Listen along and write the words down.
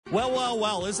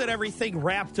Well, isn't everything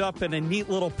wrapped up in a neat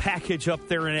little package up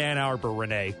there in Ann Arbor,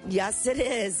 Renee? Yes, it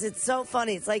is. It's so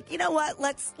funny. It's like, you know what?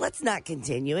 Let's not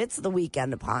continue. It's the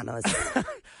weekend upon us.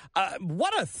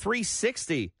 What a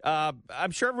 360.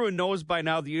 I'm sure everyone knows by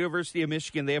now the University of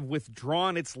Michigan, they have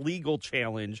withdrawn its legal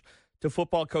challenge to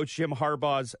football coach Jim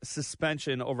Harbaugh's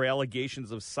suspension over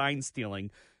allegations of sign stealing,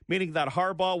 meaning that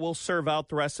Harbaugh will serve out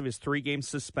the rest of his 3-game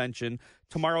suspension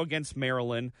tomorrow against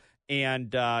Maryland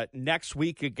and next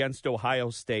week against Ohio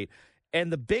State. And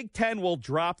the Big Ten will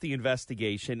drop the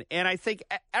investigation. And I think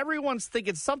everyone's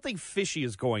thinking something fishy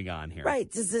is going on here. Right.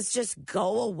 Does this just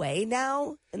go away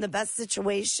now in the best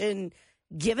situation,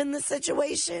 given the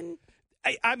situation?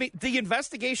 I mean, the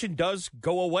investigation does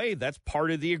go away. That's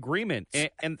part of the agreement.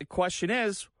 And the question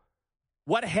is,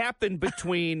 what happened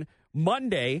between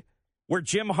Monday, where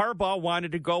Jim Harbaugh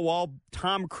wanted to go all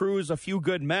Tom Cruise, A Few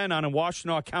Good Men on a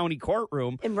Washtenaw County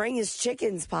courtroom. And bring his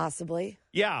chickens, possibly.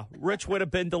 Yeah, Rich would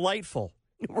have been delightful.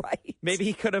 Right. Maybe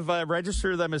he could have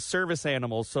registered them as service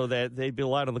animals so that they'd be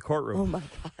allowed in the courtroom. Oh, my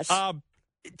gosh.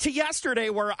 To yesterday,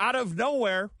 where out of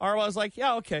nowhere, Harbaugh was like,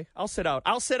 yeah, okay, I'll sit out.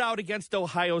 I'll sit out against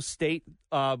Ohio State,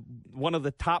 one of the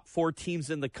top 4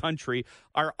 teams in the country,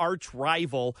 our arch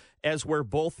rival, as we're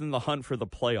both in the hunt for the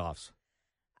playoffs.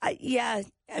 Yeah,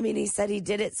 I mean, he said he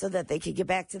did it so that they could get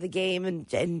back to the game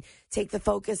and take the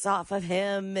focus off of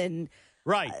him. And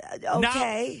right.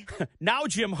 Okay. Now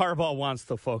Jim Harbaugh wants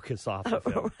the focus off of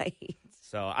him. Right.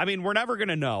 So, I mean, we're never going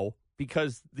to know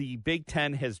because the Big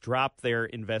Ten has dropped their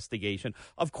investigation.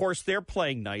 Of course, they're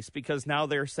playing nice because now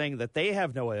they're saying that they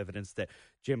have no evidence that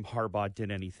Jim Harbaugh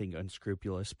did anything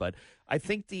unscrupulous. But I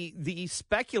think the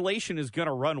speculation is going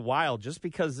to run wild just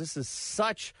because this is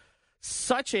such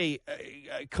a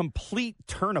complete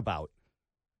turnabout.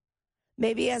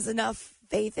 Maybe he has enough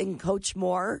faith in Coach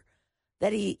Moore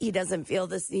that he doesn't feel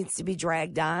this needs to be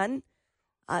dragged on.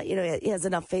 He has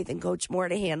enough faith in Coach Moore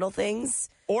to handle things.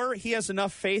 Or he has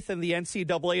enough faith in the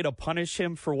NCAA to punish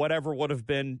him for whatever would have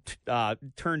been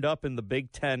turned up in the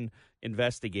Big Ten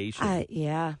investigation.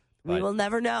 Yeah, we will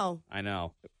never know. I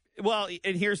know. Well,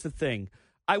 and here's the thing.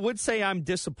 I would say I'm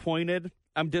disappointed.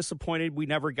 I'm disappointed we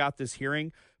never got this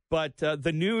hearing. But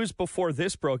the news before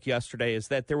this broke yesterday is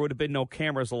that there would have been no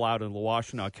cameras allowed in the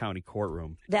Washtenaw County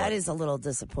courtroom. That is a little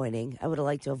disappointing. I would have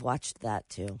liked to have watched that,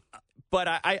 too. But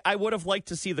I would have liked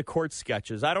to see the court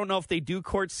sketches. I don't know if they do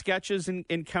court sketches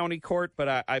in county court,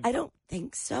 but I don't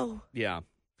think so. Yeah.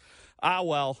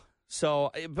 Well.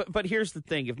 So, but here's the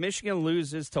thing. If Michigan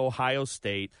loses to Ohio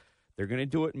State, they're going to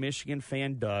do what Michigan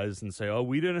fan does and say, oh,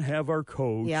 we didn't have our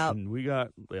coach. Yep. And we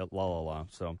got la.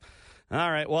 So,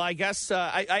 all right. Well, I guess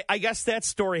I guess that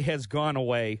story has gone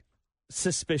away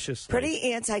suspiciously.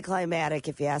 Pretty anticlimactic,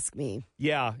 if you ask me.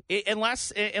 Yeah,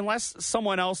 unless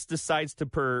someone else decides to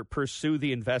pursue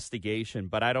the investigation,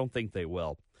 but I don't think they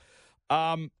will.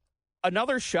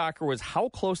 Another shocker was how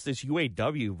close this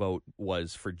UAW vote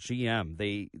was for GM.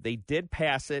 They did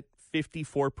pass it,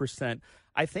 54%.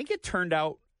 I think it turned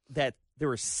out that there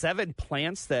were 7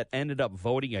 plants that ended up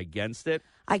voting against it.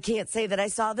 I can't say that I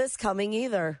saw this coming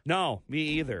either. No, me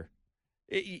either.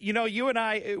 You know, you and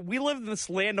I, we live in this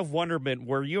land of wonderment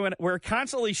where we're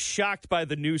constantly shocked by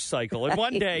the news cycle. And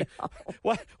one day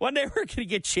we're going to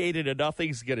get jaded and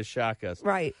nothing's going to shock us.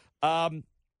 Right.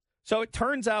 So it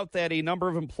turns out that a number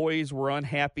of employees were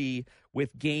unhappy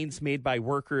with gains made by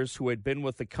workers who had been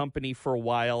with the company for a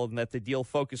while and that the deal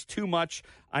focused too much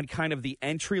on kind of the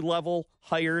entry-level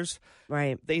hires.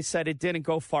 Right. They said it didn't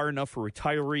go far enough for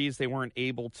retirees. They weren't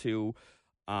able to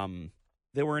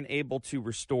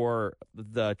restore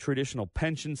the traditional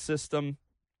pension system.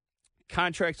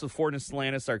 Contracts with Ford and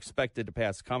Stellantis are expected to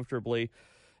pass comfortably.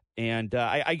 And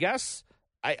I guess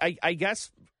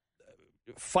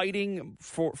fighting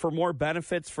for more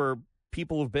benefits for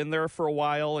people who've been there for a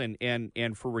while and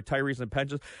for retirees and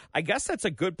pensions, I guess that's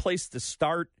a good place to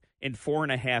start in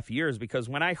 4.5 years, because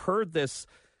when I heard this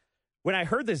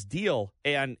deal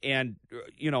and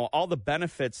you know, all the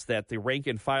benefits that the rank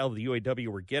and file of the UAW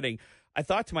were getting, I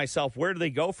thought to myself, where do they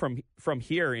go from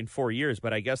here in 4 years?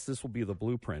 But I guess this will be the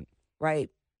blueprint. Right.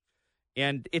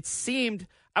 And it seemed,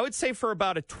 I would say for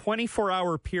about a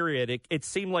 24-hour period, it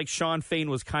seemed like Sean Fain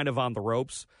was kind of on the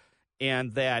ropes,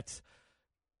 and that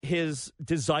his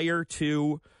desire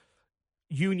to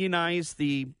unionize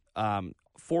the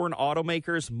foreign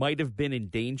automakers might have been in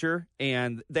danger,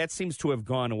 and that seems to have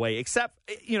gone away, except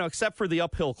for the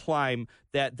uphill climb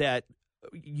that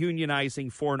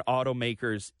unionizing foreign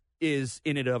automakers is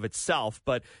in and of itself.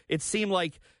 But it seemed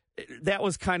like that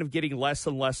was kind of getting less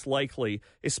and less likely,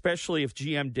 especially if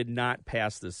GM did not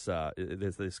pass this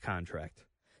contract.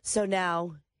 So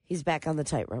now He's back on the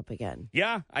tightrope again.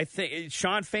 Yeah, I think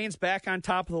Sean Fain's back on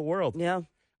top of the world. Yeah.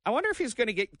 I wonder if he's going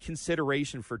to get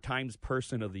consideration for Times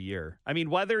Person of the Year. I mean,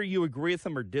 whether you agree with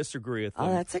him or disagree with him.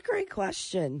 Oh, that's a great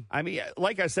question. I mean,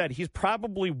 like I said, he's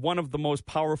probably one of the most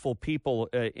powerful people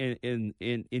in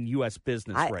U.S.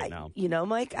 business right now. You know,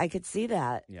 Mike, I could see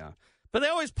that. Yeah. But they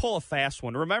always pull a fast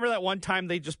one. Remember that one time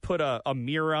they just put a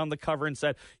mirror on the cover and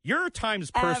said, "You're a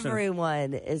Times Person."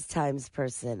 Everyone is Times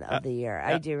Person of the Year.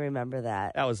 I do remember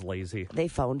that. That was lazy. They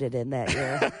phoned it in that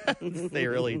year. They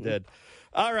really did.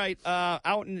 All right.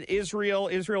 Out in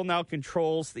Israel now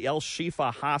controls the El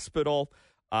Shifa hospital.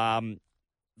 The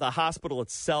hospital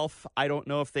itself, I don't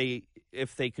know if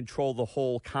they control the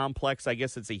whole complex. I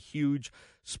guess it's a huge,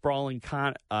 sprawling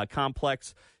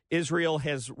complex. Israel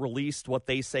has released what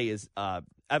they say is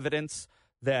evidence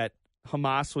that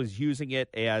Hamas was using it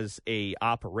as a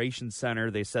operations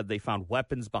center. They said they found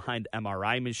weapons behind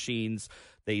MRI machines.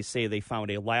 They say they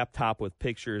found a laptop with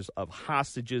pictures of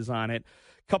hostages on it.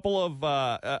 Couple of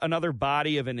another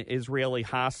body of an Israeli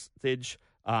hostage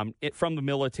from the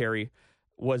military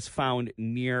was found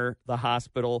near the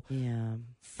hospital. Yeah.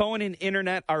 Phone and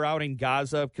internet are out in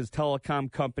Gaza because telecom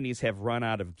companies have run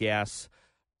out of gas.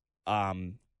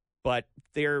 But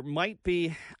there might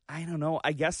be, I don't know,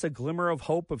 I guess a glimmer of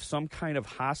hope of some kind of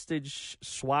hostage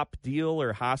swap deal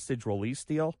or hostage release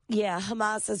deal. Yeah,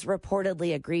 Hamas has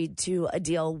reportedly agreed to a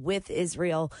deal with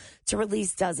Israel to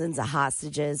release dozens of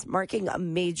hostages, marking a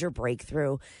major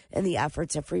breakthrough in the effort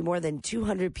to free more than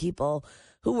 200 people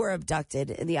who were abducted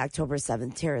in the October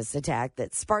 7th terrorist attack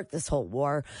that sparked this whole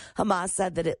war. Hamas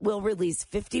said that it will release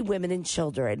 50 women and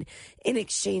children in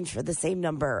exchange for the same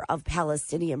number of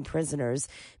Palestinian prisoners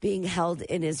being held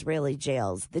in Israeli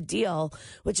jails. The deal,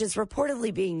 which is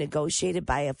reportedly being negotiated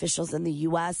by officials in the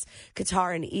U.S.,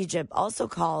 Qatar, and Egypt, also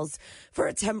calls for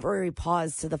a temporary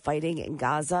pause to the fighting in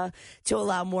Gaza to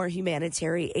allow more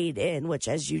humanitarian aid in, which,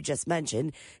 as you just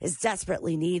mentioned, is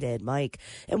desperately needed, Mike.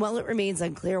 And while it remains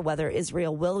unclear whether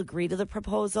Israel will agree to the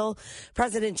proposal,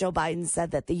 President Joe Biden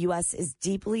said that the U.S. is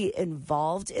deeply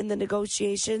involved in the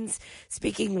negotiations.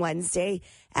 Speaking Wednesday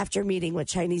after meeting with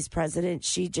Chinese President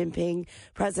Xi Jinping,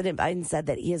 President Biden said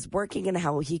that he is working on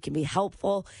how he can be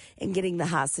helpful in getting the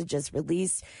hostages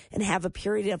released and have a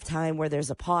period of time where there's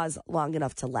a pause long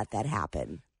enough to let that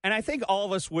happen. And I think all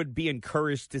of us would be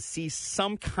encouraged to see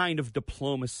some kind of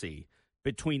diplomacy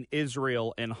between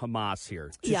Israel and Hamas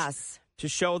here. Yes. To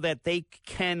show that they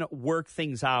can work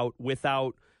things out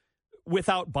without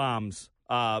bombs,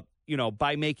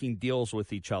 by making deals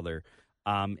with each other.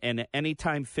 And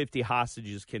anytime 50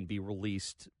 hostages can be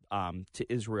released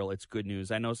to Israel, it's good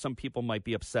news. I know some people might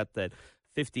be upset that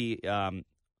 50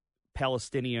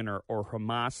 Palestinian or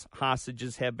Hamas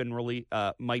hostages have been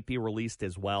might be released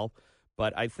as well.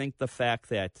 But I think the fact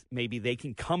that maybe they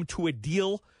can come to a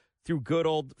deal through good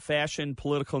old-fashioned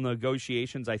political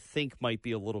negotiations, I think might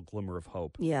be a little glimmer of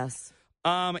hope. Yes.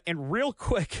 And real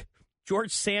quick,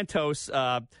 George Santos,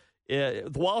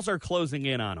 the walls are closing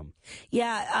in on him.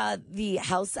 Yeah, the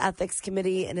House Ethics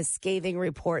Committee, in a scathing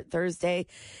report Thursday,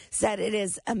 said it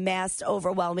has amassed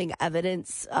overwhelming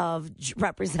evidence of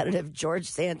Representative George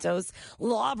Santos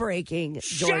law-breaking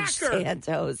George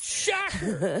Santos.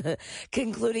 Shocker!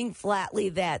 Concluding flatly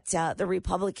that the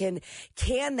Republican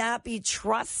cannot be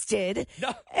trusted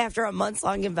after a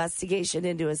months-long investigation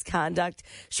into his conduct.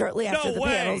 Shortly after the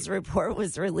panel's report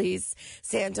was released,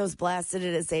 Santos blasted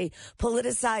it as a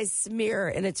politicized smear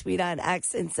in a tweet on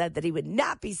X and said that he would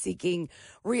not be seeking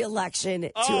re-election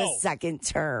to a second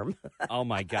term. Oh,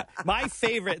 my God.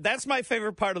 That's my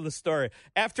favorite part of the story.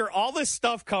 After all this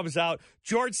stuff comes out,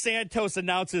 George Santos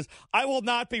announces, I will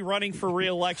not be running for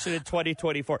re-election in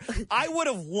 2024. I would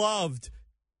have loved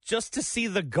just to see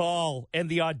the gall and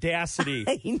the audacity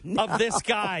of this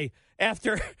guy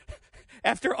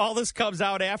after all this comes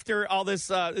out, after all this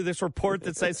this report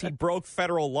that says he broke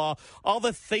federal law, all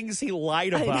the things he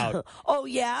lied about. Oh,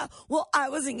 yeah? Well, I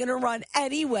wasn't going to run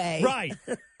anyway. Right.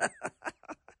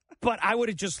 But I would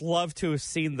have just loved to have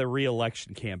seen the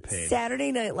re-election campaign.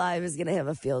 Saturday Night Live is going to have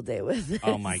a field day with this.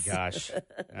 Oh, my gosh.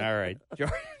 All right.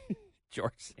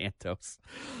 George Santos.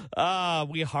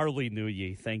 We hardly knew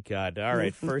ye. Thank God. All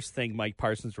right. First thing, Mike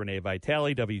Parsons, Renee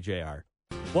Vitale, WJR.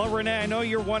 Well, Renee, I know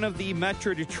you're one of the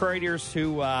Metro Detroiters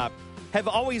who have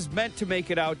always meant to make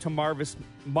it out to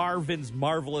Marvin's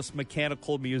Marvelous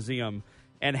Mechanical Museum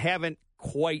and haven't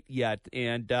quite yet.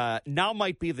 And now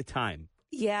might be the time.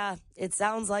 Yeah, it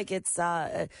sounds like it's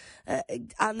on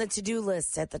the to-do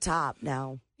list at the top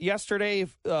now. Yesterday,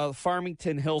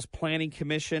 Farmington Hills Planning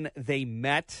Commission, they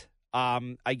met.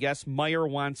 I guess Meijer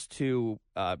wants to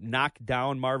knock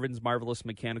down Marvin's Marvelous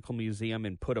Mechanical Museum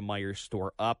and put a Meijer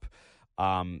store up.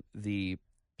 The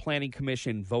Planning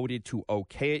Commission voted to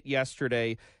okay it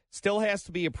yesterday. Still has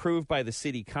to be approved by the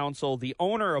city council. The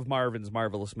owner of Marvin's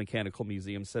Marvelous Mechanical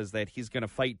Museum says that he's going to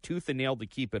fight tooth and nail to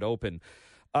keep it open.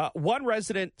 One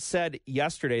resident said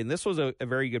yesterday, and this was a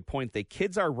very good point, that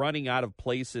kids are running out of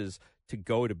places to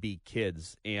go to be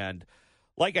kids. And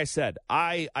like I said,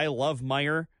 I love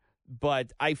Meijer,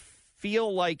 but I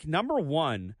feel like, number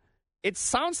one, it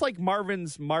sounds like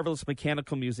Marvin's Marvelous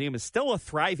Mechanical Museum is still a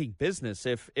thriving business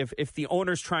if the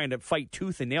owner's trying to fight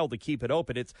tooth and nail to keep it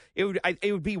open.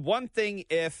 It would be one thing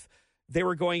if they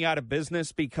were going out of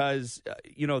business because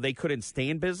they couldn't stay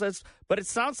in business, but it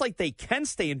sounds like they can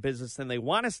stay in business and they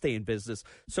want to stay in business.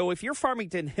 So if you're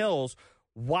Farmington Hills,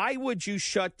 why would you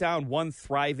shut down one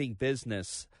thriving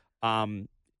business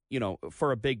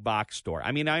for a big box store?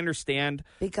 I mean, I understand.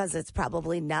 Because it's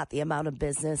probably not the amount of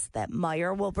business that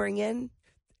Meijer will bring in.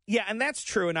 Yeah, and that's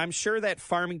true. And I'm sure that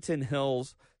Farmington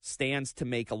Hills stands to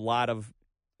make a lot of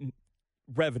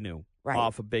revenue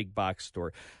off a big box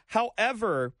store.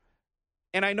 However,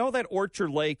 and I know that Orchard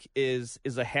Lake is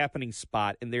a happening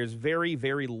spot, and there's very,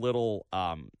 very little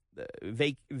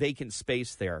vacant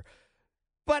space there.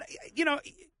 But,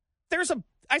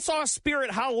 I saw a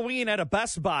Spirit Halloween at a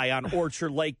Best Buy on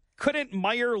Orchard Lake. Couldn't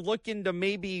Meijer look into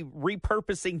maybe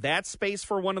repurposing that space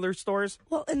for one of their stores?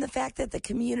 Well, and the fact that the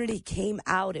community came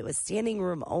out, it was standing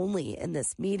room only in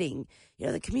this meeting.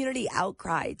 The community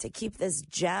outcry to keep this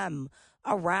gem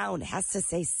around has to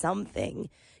say something.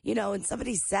 And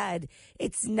somebody said,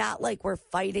 it's not like we're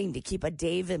fighting to keep a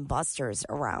Dave and Buster's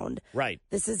around. Right.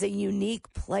 This is a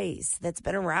unique place that's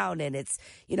been around, and it's,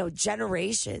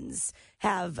 generations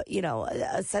have,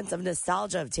 a sense of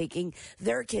nostalgia of taking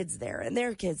their kids there and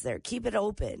their kids there. Keep it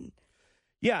open.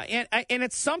 Yeah, and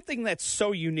it's something that's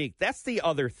so unique. That's the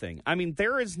other thing. I mean,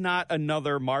 there is not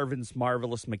another Marvin's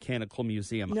Marvelous Mechanical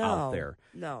Museum out there.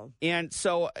 No. And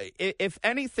so, if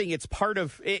anything, it's part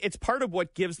of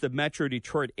what gives the Metro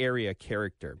Detroit area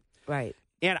character. Right.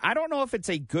 And I don't know if it's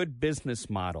a good business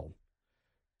model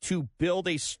to build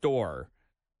a store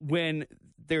when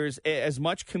there's as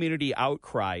much community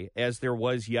outcry as there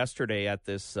was yesterday at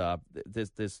this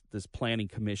planning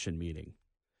commission meeting.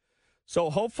 So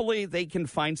hopefully they can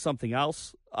find something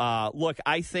else. Look,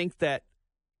 I think that,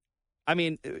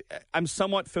 I'm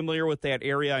somewhat familiar with that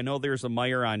area. I know there's a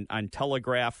Meijer on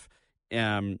Telegraph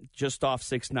just off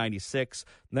 696.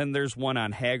 Then there's one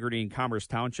on Haggerty and Commerce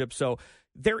Township. So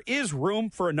there is room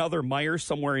for another Meijer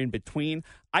somewhere in between.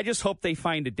 I just hope they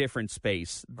find a different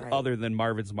space other than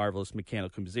Marvin's Marvelous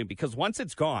Mechanical Museum, because once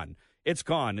it's gone, it's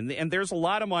gone. And there's a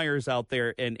lot of Meijers out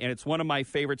there, and it's one of my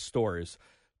favorite stores.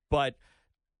 But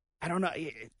I don't know.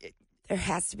 There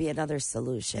has to be another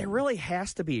solution. There really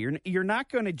has to be. You're not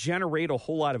going to generate a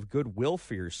whole lot of goodwill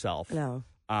for yourself. No.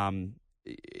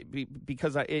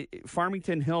 Because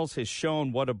Farmington Hills has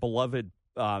shown what a beloved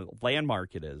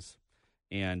landmark it is.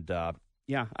 And,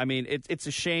 it's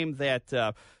a shame that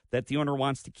the owner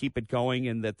wants to keep it going,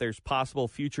 and that there's possible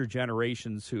future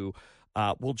generations who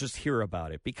will just hear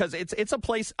about it. Because it's a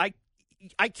place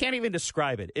I can't even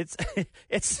describe it.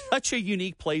 It's such a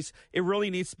unique place. It really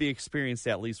needs to be experienced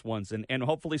at least once, and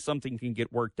hopefully something can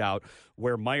get worked out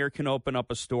where Meijer can open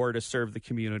up a store to serve the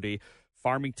community.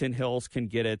 Farmington Hills can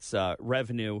get its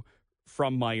revenue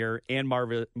from Meijer, and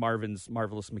Marvin's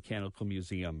Marvelous Mechanical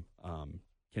Museum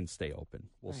can stay open.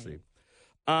 We'll see.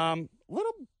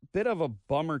 Little bit of a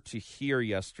bummer to hear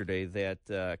yesterday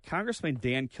that Congressman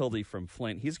Dan Kildee from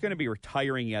Flint, he's going to be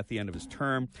retiring at the end of his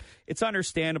term. It's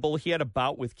understandable. He had a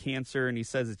bout with cancer, and he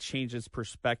says it changes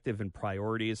perspective and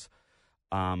priorities.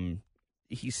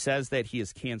 He says that he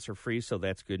is cancer-free, so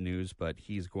that's good news, but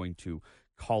he's going to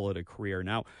call it a career.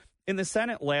 Now, in the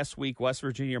Senate last week, West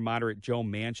Virginia moderate Joe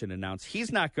Manchin announced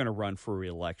he's not going to run for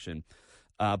re-election.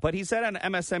 But he said on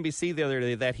MSNBC the other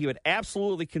day that he would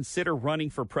absolutely consider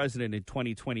running for president in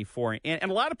 2024. And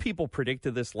a lot of people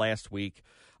predicted this last week.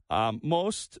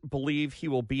 Most believe he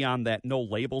will be on that No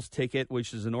Labels ticket,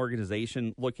 which is an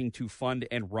organization looking to fund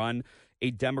and run a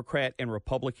Democrat and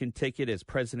Republican ticket as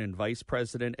president and vice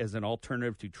president as an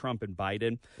alternative to Trump and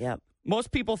Biden. Yep.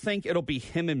 Most people think it'll be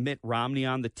him and Mitt Romney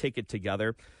on the ticket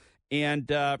together.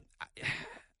 And I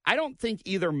don't think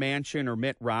either Manchin or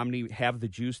Mitt Romney have the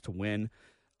juice to win.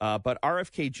 But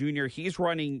RFK Jr., he's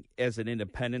running as an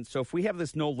independent. So if we have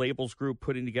this No Labels group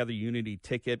putting together Unity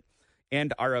ticket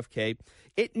and RFK,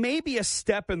 it may be a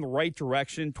step in the right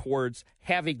direction towards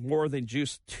having more than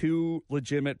just two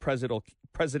legitimate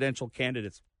presidential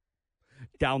candidates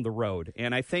down the road.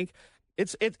 And I think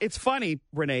it's funny,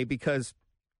 Renee, because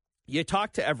you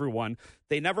talk to everyone.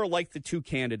 They never like the two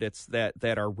candidates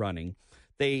that are running.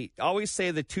 they always say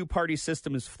the two-party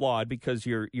system is flawed because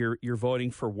you're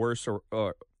voting for worse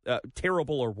or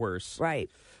terrible or worse. Right.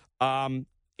 And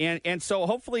so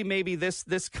hopefully maybe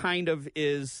this kind of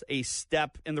is a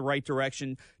step in the right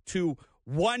direction to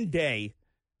one day,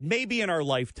 maybe in our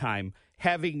lifetime,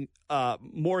 having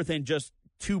more than just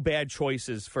two bad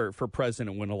choices for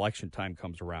president when election time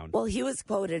comes around. Well, he was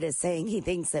quoted as saying he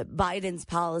thinks that Biden's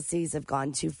policies have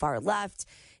gone too far left,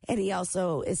 and he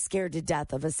also is scared to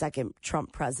death of a second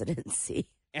Trump presidency.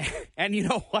 And you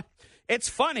know what? It's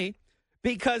funny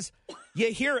because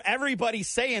you hear everybody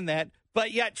saying that,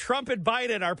 but yet Trump and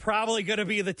Biden are probably going to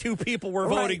be the two people we're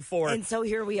voting for. And so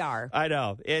here we are. I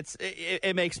know.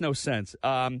 It makes no sense.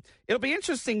 It'll be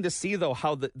interesting to see, though,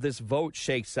 how this vote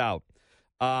shakes out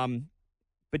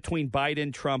between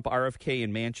Biden, Trump, RFK,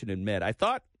 and Manchin and Mitt. I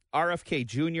thought RFK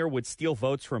Jr. would steal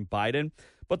votes from Biden,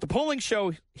 but the polling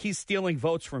show he's stealing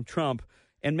votes from Trump.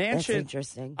 And Manchin, that's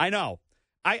interesting. I know.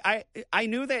 I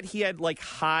knew that he had like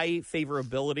high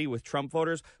favorability with Trump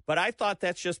voters, but I thought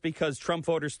that's just because Trump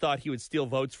voters thought he would steal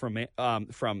votes from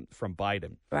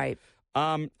Biden. Right.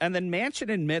 And then Manchin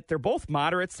and Mitt, they're both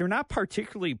moderates. They're not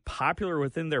particularly popular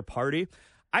within their party.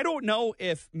 I don't know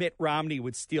if Mitt Romney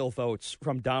would steal votes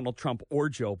from Donald Trump or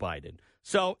Joe Biden.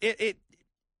 So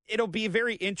it'll be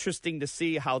very interesting to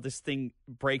see how this thing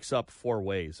breaks up four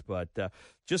ways, but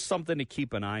just something to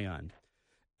keep an eye on.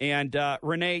 And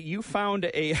Renee, you found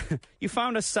a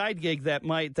side gig that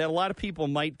a lot of people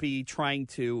might be trying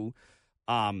to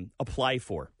apply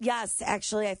for. Yes,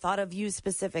 actually, I thought of you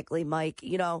specifically, Mike.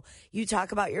 You know, you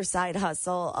talk about your side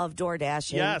hustle of door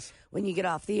dashing when you get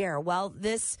off the air. Well,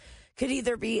 this could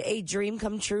either be a dream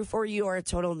come true for you or a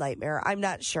total nightmare. I'm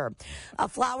not sure. A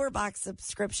flower box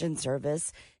subscription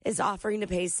service is offering to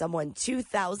pay someone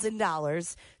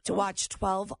 $2,000 to watch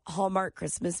 12 Hallmark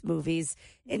Christmas movies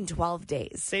in 12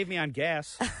 days. Save me on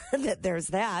gas. There's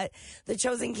that. The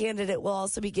chosen candidate will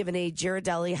also be given a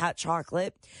Ghirardelli hot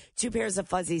chocolate, 2 pairs of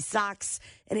fuzzy socks,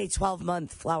 and a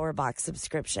 12-month flower box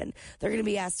subscription. They're going to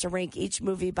be asked to rank each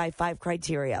movie by 5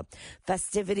 criteria: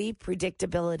 festivity,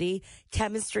 predictability,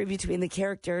 chemistry between the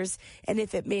characters, and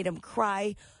if it made them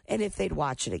cry, and if they'd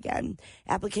watch it again.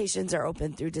 Applications are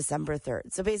open through December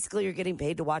 3rd. So basically, you're getting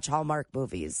paid to watch Hallmark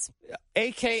movies.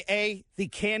 AKA the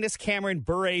Candace Cameron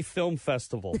Bure Film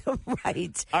Festival.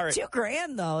 Right. All right.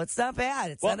 $2,000 though. It's not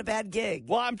bad. It's not a bad gig.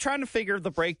 Well, I'm trying to figure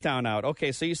the breakdown out.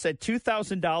 Okay, so you said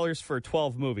 $2,000 for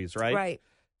 12 movies, right? Right.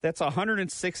 That's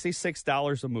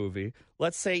 $166 a movie.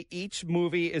 Let's say each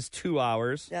movie is 2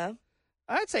 hours. Yeah.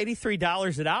 That's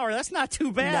 $83 an hour. That's not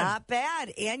too bad. Not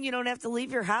bad. And you don't have to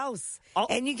leave your house.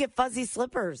 And you get fuzzy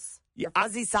slippers.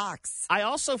 Fuzzy socks. I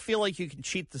also feel like you can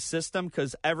cheat the system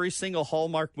because every single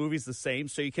Hallmark movie is the same,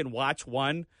 so you can watch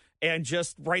one and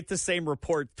just write the same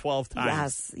report 12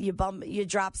 times. Yes, you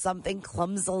drop something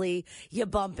clumsily, you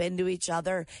bump into each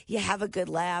other, you have a good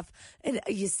laugh, and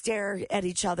you stare at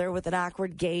each other with an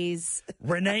awkward gaze.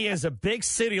 Renee is a big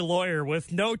city lawyer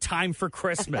with no time for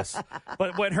Christmas.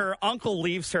 But when her uncle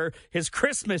leaves his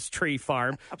Christmas tree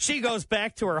farm, she goes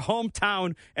back to her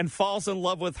hometown and falls in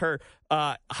love with her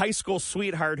high school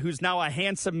sweetheart, who's now a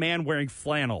handsome man wearing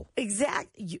flannel.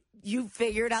 Exactly. You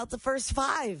figured out the first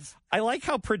 5. I like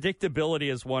how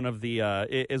predictability is one of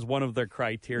their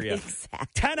criteria. Exactly.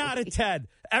 10 out of 10,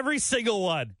 every single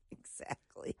one.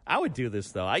 Exactly. I would do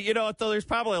this though. Though there's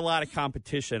probably a lot of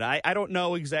competition. I don't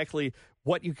know exactly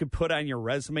what you could put on your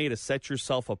resume to set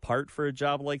yourself apart for a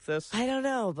job like this. I don't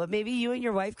know, but maybe you and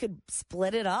your wife could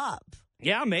split it up.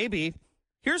 Yeah, maybe.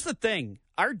 Here's the thing.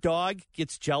 Our dog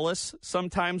gets jealous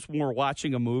sometimes when we're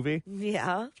watching a movie.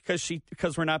 Yeah.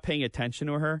 Because we're not paying attention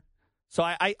to her. So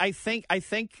I think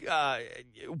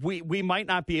we might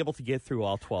not be able to get through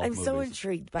all 12 movies. I'm so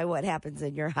intrigued by what happens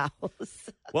in your house.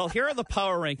 Well, here are the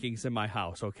power rankings in my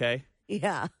house, okay?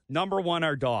 Yeah. Number 1,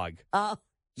 our dog. Oh,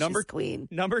 she's queen.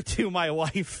 Number 2, my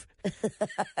wife.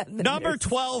 Number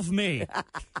 12, me.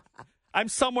 I'm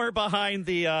somewhere behind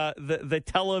the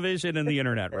television and the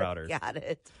internet router. Got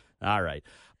it. All right.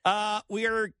 We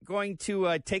are going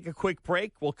to take a quick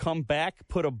break. We'll come back,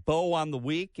 put a bow on the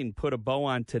week, and put a bow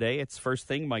on today. It's First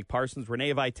Thing. Mike Parsons,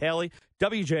 Renee Vitale,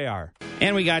 WJR.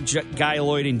 And we got Guy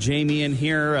Lloyd and Jamie in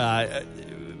here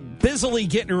busily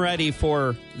getting ready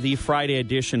for the Friday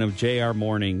edition of JR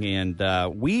Morning.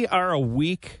 And we are a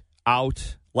week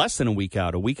out, less than a week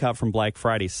out from Black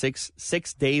Friday, six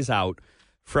days out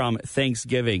from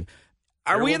Thanksgiving.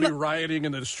 Are we be rioting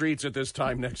in the streets at this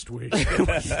time next week?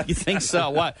 You think so?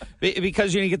 What?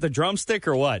 Because you didn't get the drumstick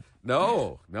or what?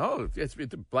 No.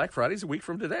 Black Friday's a week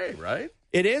from today, right?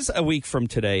 It is a week from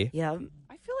today. Yeah.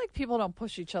 I feel like like people don't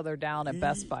push each other down at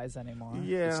Best Buys anymore.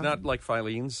 Yeah. It's not like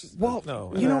Filene's. Well,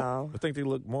 no. you know, I think they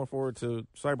look more forward to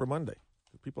Cyber Monday.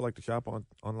 People like to shop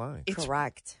online.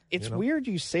 correct. It's You know? weird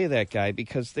you say that, Guy,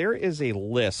 because there is a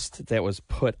list that was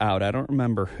put out. I don't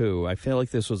remember who. I feel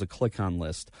like this was a click-on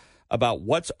list about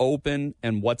what's open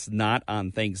and what's not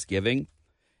on Thanksgiving.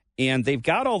 And they've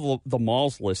got all the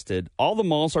malls listed. All the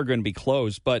malls are going to be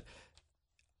closed, but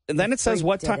then it says Freep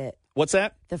what did time. it. What's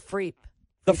that? The Freep.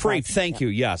 The Freep. Thank you.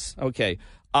 Yes. Okay.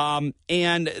 And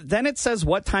then it says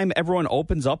what time everyone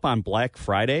opens up on Black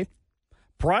Friday.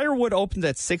 Briarwood opens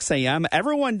at 6 a.m.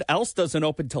 Everyone else doesn't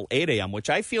open till 8 a.m., which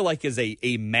I feel like is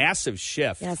a massive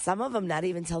shift. Yeah, some of them not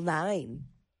even till 9.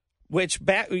 Which,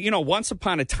 once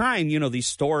upon a time, these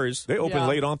stores. They open Yeah.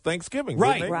 late on Thanksgiving.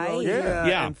 Right. didn't they? Right.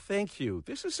 Yeah. And thank you.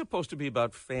 This is supposed to be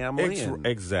about family and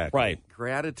Exactly. Right.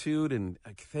 gratitude, and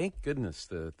thank goodness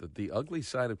the ugly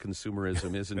side of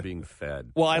consumerism isn't being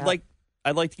fed. Well,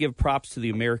 I'd like to give props to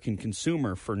the American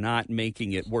consumer for not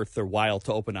making it worth their while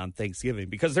to open on Thanksgiving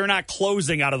because they're not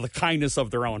closing out of the kindness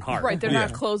of their own heart. Right, they're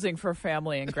not closing for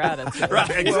family and gratitude. Right,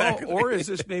 exactly. Well, or is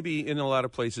this maybe in a lot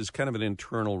of places kind of an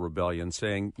internal rebellion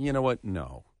saying, you know what,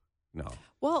 no.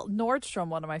 Well, Nordstrom,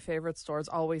 one of my favorite stores,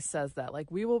 always says that. Like,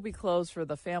 we will be closed for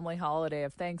the family holiday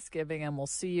of Thanksgiving, and we'll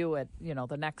see you at,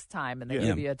 the next time, and they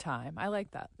give you a time. I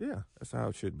like that. Yeah, that's how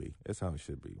it should be.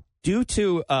 Due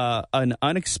to an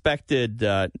unexpected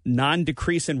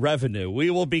non-decrease in revenue, we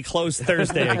will be closed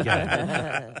Thursday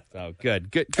again. So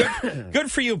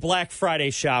good for you, Black Friday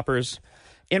shoppers.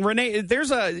 And Renee, there's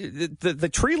the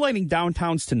tree lighting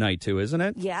downtown's tonight too, isn't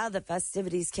it? Yeah, the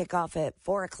festivities kick off at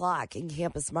 4 o'clock in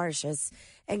Campus Martius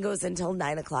and goes until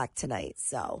 9 o'clock tonight.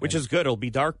 So, Which is good. It'll be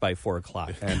dark by 4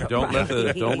 o'clock. And don't let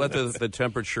the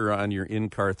temperature on your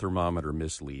in-car thermometer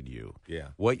mislead you. Yeah.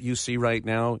 What you see right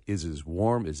now is as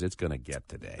warm as it's going to get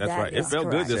today. That's That right. It is felt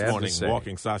correct. good this Sad to morning say.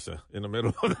 walking Sasha in the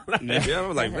middle of the night. Yeah, I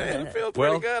was like, man, it feels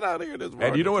pretty good out here this morning.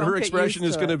 And you know what her Don't get expression used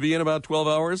is to going to it. be in about 12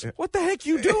 hours? What the heck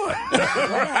you doing?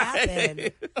 what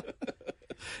happened?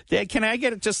 Dad, can I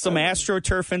get just some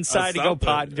AstroTurf inside to go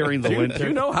pot during the winter? Do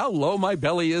you know how low my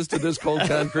belly is to this cold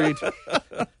concrete?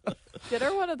 Get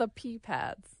her one of the pea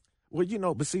pads.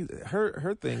 Well, but see,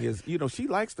 her thing is, she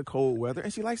likes the cold weather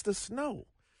and she likes the snow.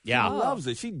 Yeah. She loves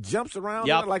it. She jumps around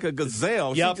Yep. like a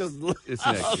gazelle. Yep. She just It's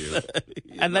not cute.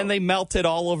 And then they melt it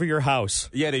all over your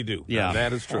house. Yeah, they do. Yeah.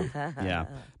 That is true. Yeah.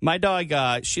 My dog,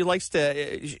 she likes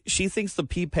to, she thinks the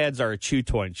pea pads are a chew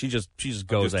toy. And she just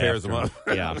goes Just tears after them up.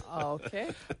 Yeah. Okay.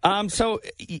 So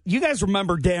you guys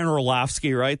remember Dan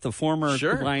Orlovsky, right? The former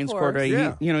Sure. Lions Of course.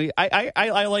 quarterback. Yeah.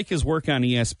 I like his work on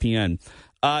ESPN.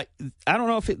 I don't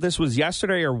know if this was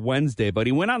yesterday or Wednesday, but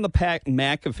he went on the Pat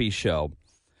McAfee show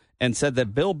and said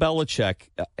that Bill Belichick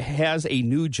has a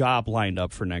new job lined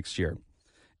up for next year.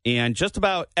 And just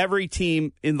about every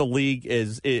team in the league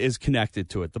is connected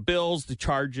to it. The Bills, the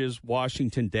Chargers,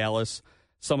 Washington, Dallas,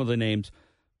 some of the names.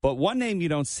 But one name you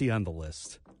don't see on the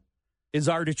list is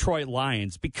our Detroit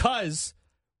Lions because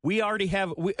we already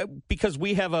have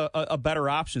we have a better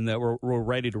option that we're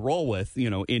ready to roll with,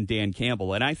 in Dan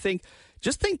Campbell. And I think,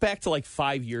 just think back to like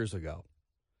 5 years ago.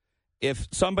 If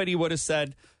somebody would have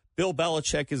said Bill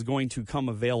Belichick is going to come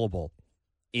available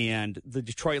and the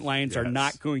Detroit Lions are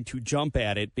not going to jump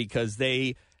at it because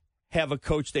they have a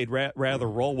coach they'd rather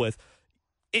roll with,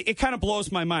 it kind of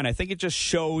blows my mind. I think it just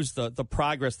shows the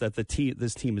progress that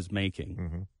this team is making.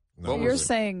 Mm-hmm. So you're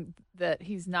saying that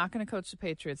he's not going to coach the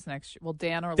Patriots next year? Well,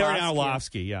 Dan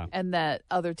Orlovsky. Yeah. And that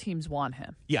other teams want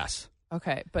him. Yes.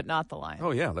 Okay, but not the Lions.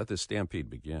 Oh, yeah, let this stampede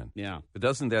begin. Yeah. But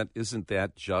isn't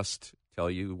that just tell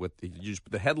you what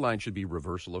the headline should be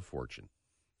reversal of fortune,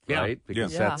 right?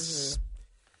 Because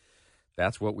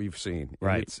that's what we've seen.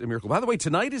 Right. And it's a miracle. By the way,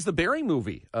 tonight is the Barry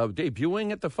movie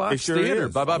debuting at the Fox It sure Theater.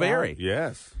 is. Baba Barry.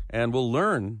 Yes. And we'll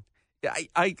learn.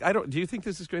 I don't. Do you think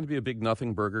this is going to be a big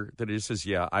nothing burger? That it just says,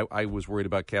 I was worried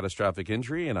about catastrophic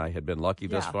injury, and I had been lucky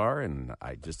thus far, and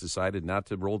I just decided not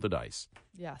to roll the dice.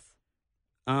 Yes.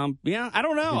 I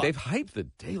don't know. I mean, they've hyped the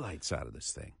daylights out of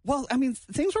this thing. Well, I mean,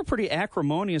 things were pretty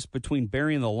acrimonious between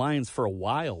Barry and the Lions for a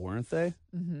while, weren't they?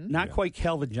 Mm-hmm. Not quite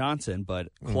Calvin Johnson, but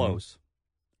close.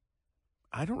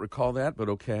 I don't recall that, but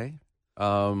okay.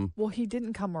 Well, he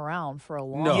didn't come around for a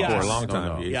long No, time. For Yes. a long No, time.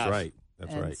 no. He's Yes. right.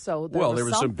 That's And right. so There was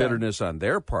some something. bitterness on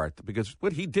their part because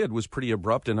what he did was pretty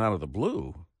abrupt and out of the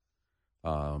blue.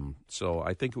 So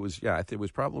I think it was, it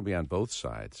was probably on both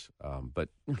sides. But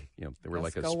they were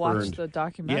like a Go watch spurned, the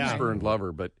documentary. Yeah. spurned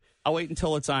lover. But I'll wait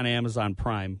until it's on Amazon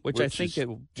Prime, which I Which think is it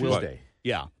will. Tuesday.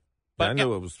 Yeah. But I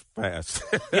knew it was fast.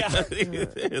 Yeah.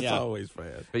 It's Yeah. always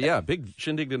fast. But yeah, big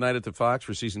shindig tonight at the Fox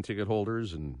for season ticket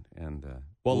holders, and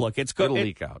Well, look, it's good. It'll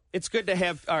leak out. It's good to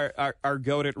have our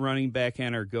goat at running back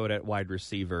and our goat at wide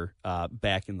receiver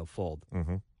back in the fold.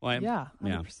 Mm-hmm. Well, Yeah,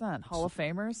 100%. Hall of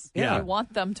Famers. Yeah. We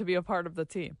want them to be a part of the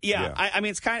team. Yeah, I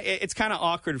mean, it's kind of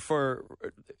awkward for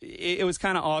it was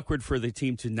kind of awkward for the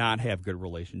team to not have good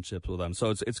relationships with them.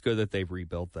 So it's good that they've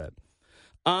rebuilt that.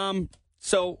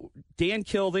 So Dan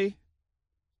Kildee,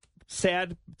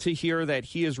 sad to hear that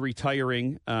he is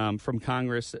retiring from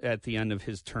Congress at the end of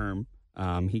his term.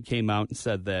 He came out and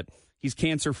said that he's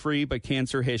cancer free, but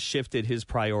cancer has shifted his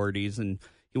priorities and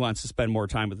he wants to spend more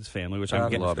time with his family, which I'm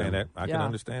getting. I can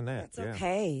understand that. It's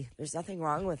okay. There's nothing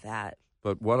wrong with that.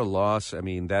 But what a loss. I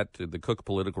mean, that the Cook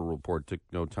political report took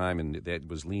no time, and that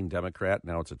was lean Democrat.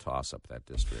 Now it's a toss-up, that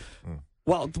district.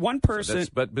 Well, one person.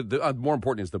 So but the more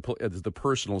important is the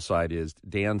personal side is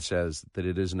Dan says that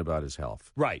it isn't about his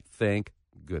health. Right. Thank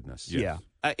goodness. Yeah.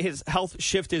 His health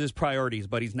shifted his priorities,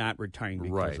 but he's not retiring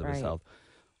because of his Right. health.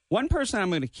 One person I'm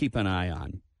going to keep an eye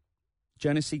on,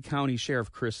 Genesee County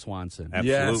Sheriff Chris Swanson.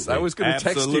 Yes, I was going to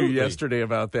text you yesterday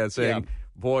about that, saying,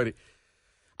 boy,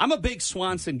 I'm a big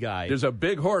Swanson guy. there's a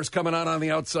big horse coming out on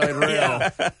the outside rail.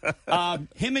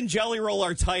 Him and Jelly Roll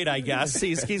are tight, I guess.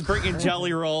 He's bringing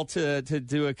Jelly Roll to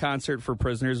do a concert for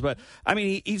prisoners. But, I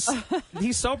mean, he's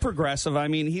so progressive. I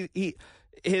mean,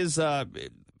 his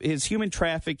human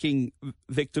trafficking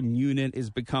victim unit has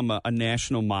become a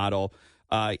national model.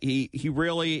 He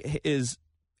really is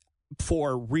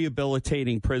for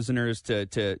rehabilitating prisoners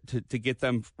to get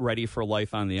them ready for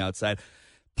life on the outside.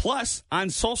 Plus, on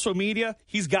social media,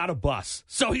 he's got a bus,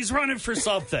 so he's running for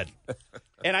something.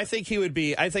 And I think he'd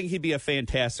be a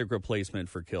fantastic replacement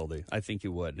for Kildee. I think he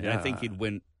would. And I think he'd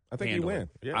win. I think he'd win.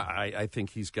 Yeah. I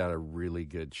think he's got a really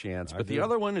good chance. I But the do.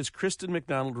 other one is Kristen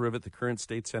McDonald-Rivet, the current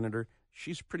state senator.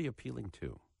 She's pretty appealing,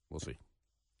 too. We'll see.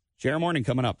 JR Morning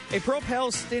coming up. A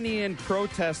pro-Palestinian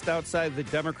protest outside the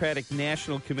Democratic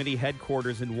National Committee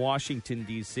headquarters in Washington,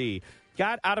 D.C.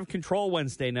 got out of control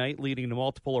Wednesday night, leading to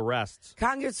multiple arrests.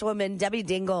 Congresswoman Debbie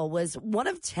Dingell was one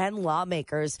of 10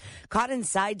 lawmakers caught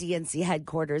inside DNC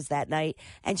headquarters that night,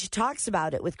 and she talks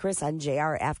about it with Chris on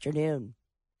JR Afternoon.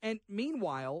 And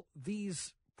meanwhile,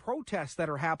 these protests that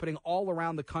are happening all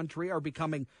around the country are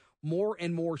becoming more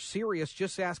and more serious.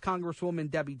 Just ask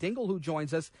Congresswoman Debbie Dingell, who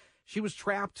joins us. She was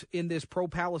trapped in this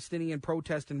pro-Palestinian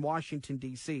protest in Washington,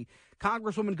 D.C.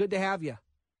 Congresswoman, good to have you.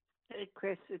 Hey,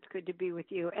 Chris, it's good to be with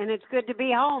you. And it's good to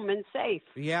be home and safe.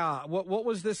 Yeah. What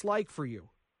was this like for you?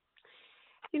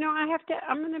 You know,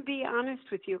 I'm going to be honest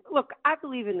with you. Look, I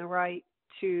believe in the right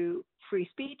to free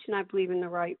speech, and I believe in the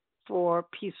right for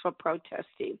peaceful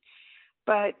protesting.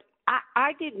 But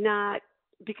I did not,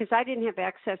 because I didn't have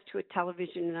access to a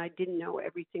television and I didn't know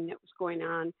everything that was going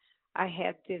on. I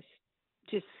had this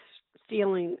just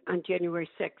feeling on January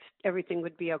 6th everything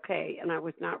would be okay, and I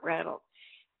was not rattled.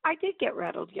 I did get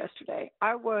rattled yesterday.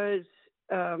 I was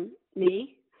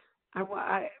me.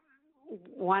 I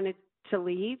wanted to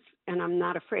leave, and I'm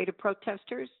not afraid of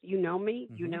protesters. You know me.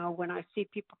 Mm-hmm. You know when I see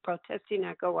people protesting,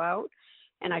 I go out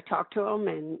and I talk to them,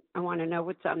 and I want to know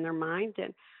what's on their mind.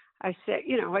 And I said,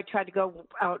 I tried to go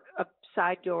out a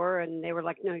side door, and they were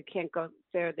like, no, you can't go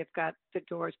there. They've got the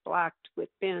doors blocked with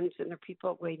bins, and there are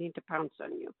people waiting to pounce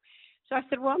on you. So I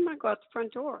said, well, I'm going to go out the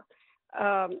front door.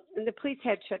 And the police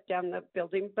had shut down the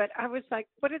building, but I was like,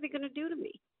 what are they going to do to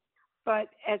me? But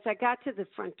as I got to the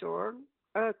front door,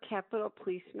 a Capitol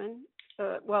policeman,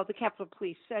 the Capitol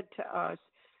Police said to us,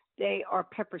 they are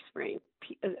pepper spraying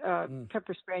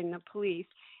the police.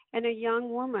 And a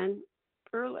young woman,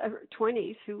 early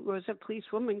 20s, who was a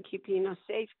policewoman keeping us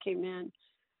safe, came in,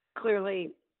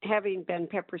 clearly having been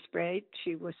pepper sprayed.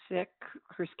 She was sick.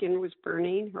 Her skin was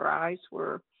burning. Her eyes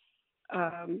were,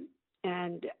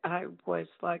 and I was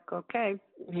like, okay,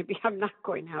 maybe I'm not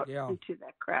going out into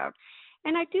that crowd.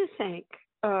 And I do thank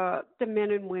the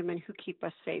men and women who keep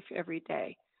us safe every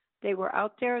day. They were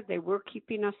out there. They were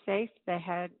keeping us safe. They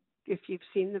had, if you've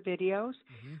seen the videos,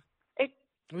 it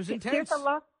was intense.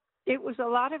 It was a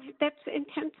lot of, that's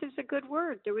intense is a good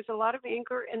word. There was a lot of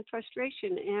anger and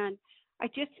frustration. And I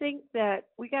just think that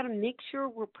we got to make sure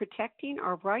we're protecting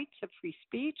our rights of free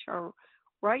speech, our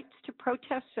rights to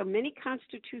protest, so many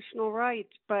constitutional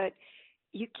rights, but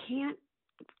you can't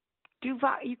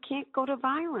go to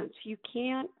violence. You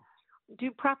can't do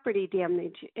property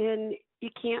damage, and you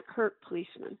can't hurt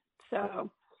policemen. So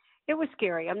it was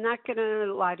scary. I'm not going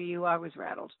to lie to you. I was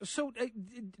rattled. So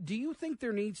do you think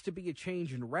there needs to be a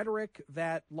change in rhetoric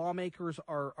that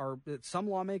some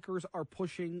lawmakers are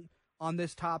pushing on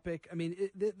this topic? I mean,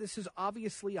 this is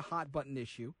obviously a hot button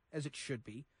issue, as it should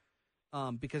be.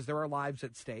 because there are lives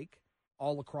at stake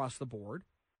all across the board.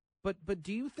 But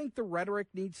do you think the rhetoric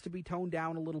needs to be toned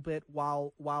down a little bit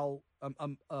while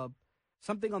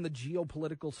something on the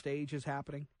geopolitical stage is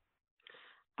happening?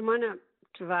 I'm going to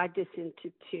divide this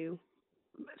into two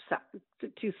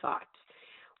thoughts.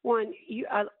 One,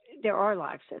 there are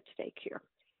lives at stake here.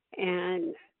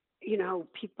 And,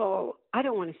 people, I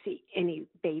don't want to see any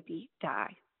baby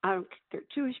die. I don't care if they're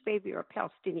a Jewish baby or a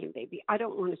Palestinian baby. I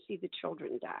don't want to see the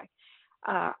children die.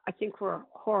 I think we're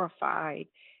horrified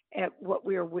at what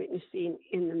we are witnessing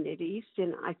in the Mideast.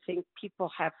 And I think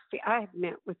people I have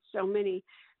met with so many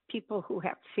people who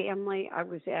have family. I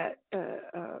was at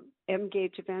a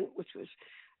M-Gage event, which was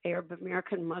Arab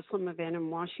American Muslim event in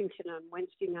Washington on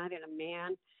Wednesday night, and a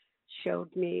man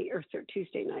showed me, or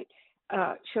Tuesday night,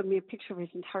 showed me a picture of his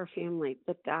entire family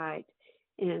that died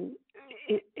in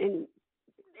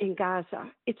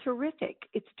Gaza. It's horrific.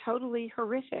 It's totally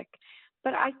horrific.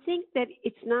 But I think that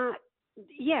it's not,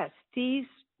 yes, these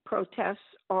protests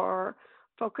are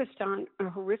focused on a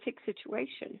horrific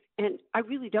situation. And I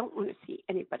really don't want to see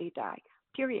anybody die,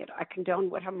 period. I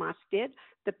condone what Hamas did.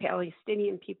 The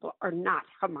Palestinian people are not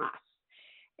Hamas.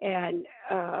 And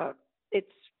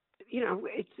it's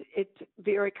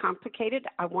very complicated.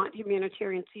 I want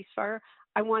humanitarian ceasefire.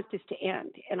 I want this to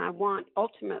end. And I want,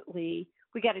 ultimately,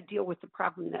 we got to deal with the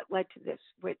problem that led to this,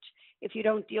 which if you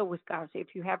don't deal with Gaza,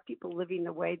 if you have people living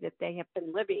the way that they have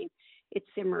been living, it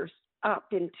simmers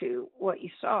up into what you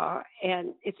saw,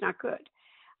 and it's not good.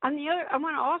 On the other, I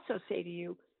want to also say to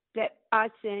you that I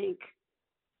think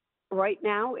right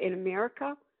now in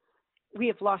America, we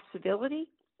have lost civility.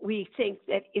 We think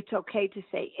that it's okay to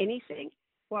say anything.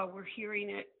 While we're hearing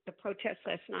it, the protest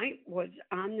last night was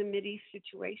on the Mideast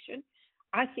situation.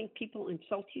 I think people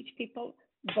insult people,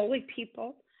 bully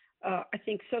people. I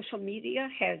think social media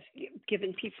has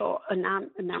given people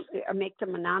make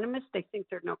them anonymous. They think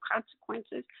there are no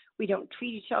consequences. We don't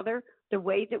treat each other the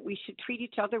way that we should treat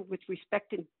each other, with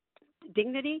respect and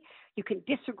dignity. You can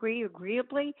disagree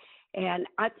agreeably, and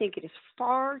I think it is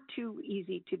far too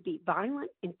easy to be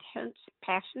violent, intense,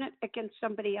 passionate against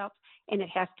somebody else, and it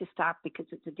has to stop because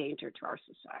it's a danger to our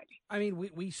society. I mean,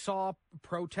 we saw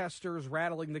protesters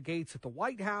rattling the gates at the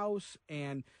White House,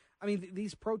 and I mean,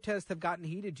 these protests have gotten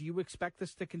heated. Do you expect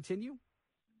this to continue?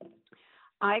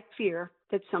 I fear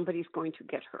that somebody's going to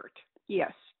get hurt.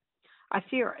 Yes, I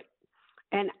fear it.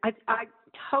 And I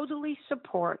totally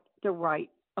support the right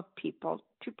of people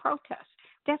to protest.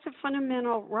 That's a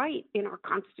fundamental right in our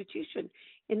Constitution,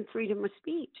 in freedom of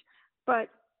speech. But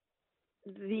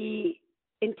the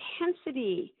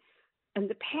intensity and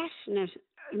the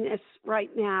passionateness right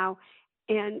now,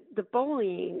 and the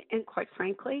bullying, and quite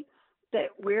frankly, that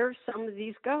where some of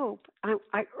these go,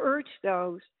 I urge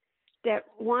those that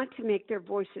want to make their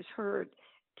voices heard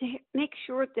to make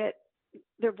sure that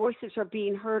their voices are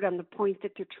being heard on the point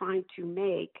that they're trying to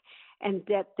make, and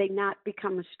that they not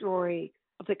become a story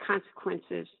of the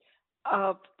consequences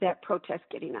of that protest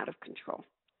getting out of control.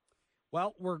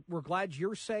 Well, we're glad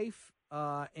you're safe,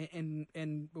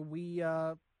 and we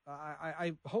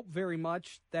I hope very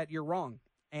much that you're wrong,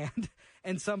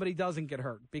 and somebody doesn't get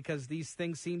hurt, because these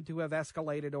things seem to have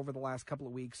escalated over the last couple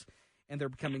of weeks, and they're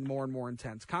becoming more and more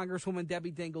intense. Congresswoman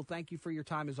Debbie Dingell, thank you for your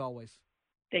time as always.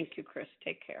 Thank you, Chris.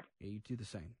 Take care. Yeah, you do the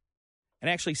same. And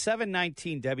actually,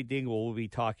 7:19, Debbie Dingell will be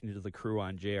talking to the crew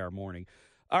on JR Morning.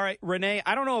 All right, Renee,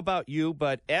 I don't know about you,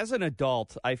 but as an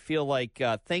adult, I feel like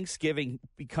Thanksgiving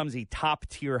becomes a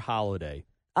top-tier holiday.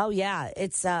 Oh, yeah.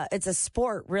 It's a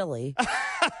sport, really.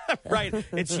 Right.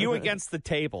 It's you against the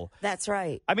table. That's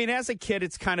right. I mean, as a kid,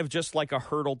 it's kind of just like a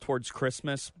hurdle towards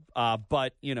Christmas.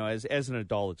 But, you know, as an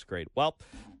adult, it's great. Well,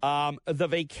 The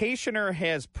Vacationer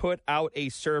has put out a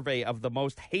survey of the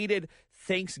most hated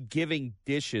Thanksgiving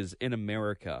dishes in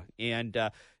America. And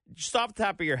just off the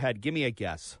top of your head, give me a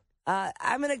guess.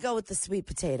 I'm going to go with the sweet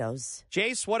potatoes.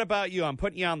 Jace, what about you? I'm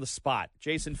putting you on the spot.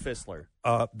 Jason Fissler.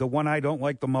 The one I don't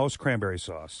like the most, cranberry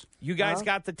sauce. You guys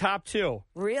got the top two.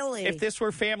 Really? If this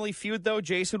were Family Feud, though,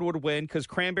 Jason would win, because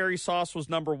cranberry sauce was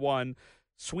number one.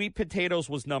 Sweet potatoes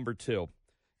was number two.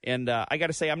 And I got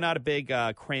to say, I'm not a big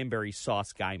cranberry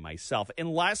sauce guy myself,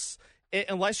 unless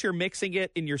you're mixing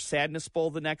it in your sadness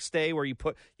bowl the next day, where you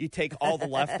take all the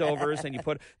leftovers and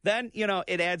then, you know,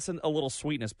 it adds a little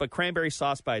sweetness. But cranberry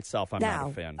sauce by itself, I'm not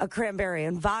a fan. A cranberry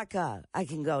and vodka I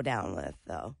can go down with,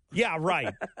 though. Yeah,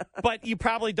 right. But you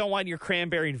probably don't want your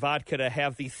cranberry and vodka to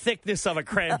have the thickness of a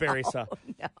cranberry sauce.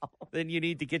 No. Then you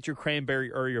need to get your cranberry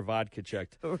or your vodka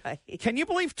checked. Right. Can you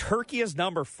believe turkey is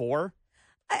number 4?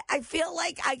 I feel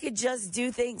like I could just do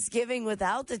Thanksgiving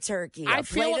without the turkey. A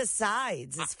plate of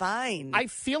sides. It's fine. I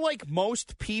feel like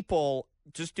most people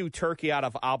just do turkey out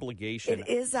of obligation. It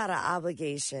is out of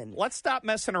obligation. Let's stop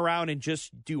messing around and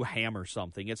just do ham or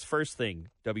something. It's first thing,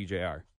 WJR.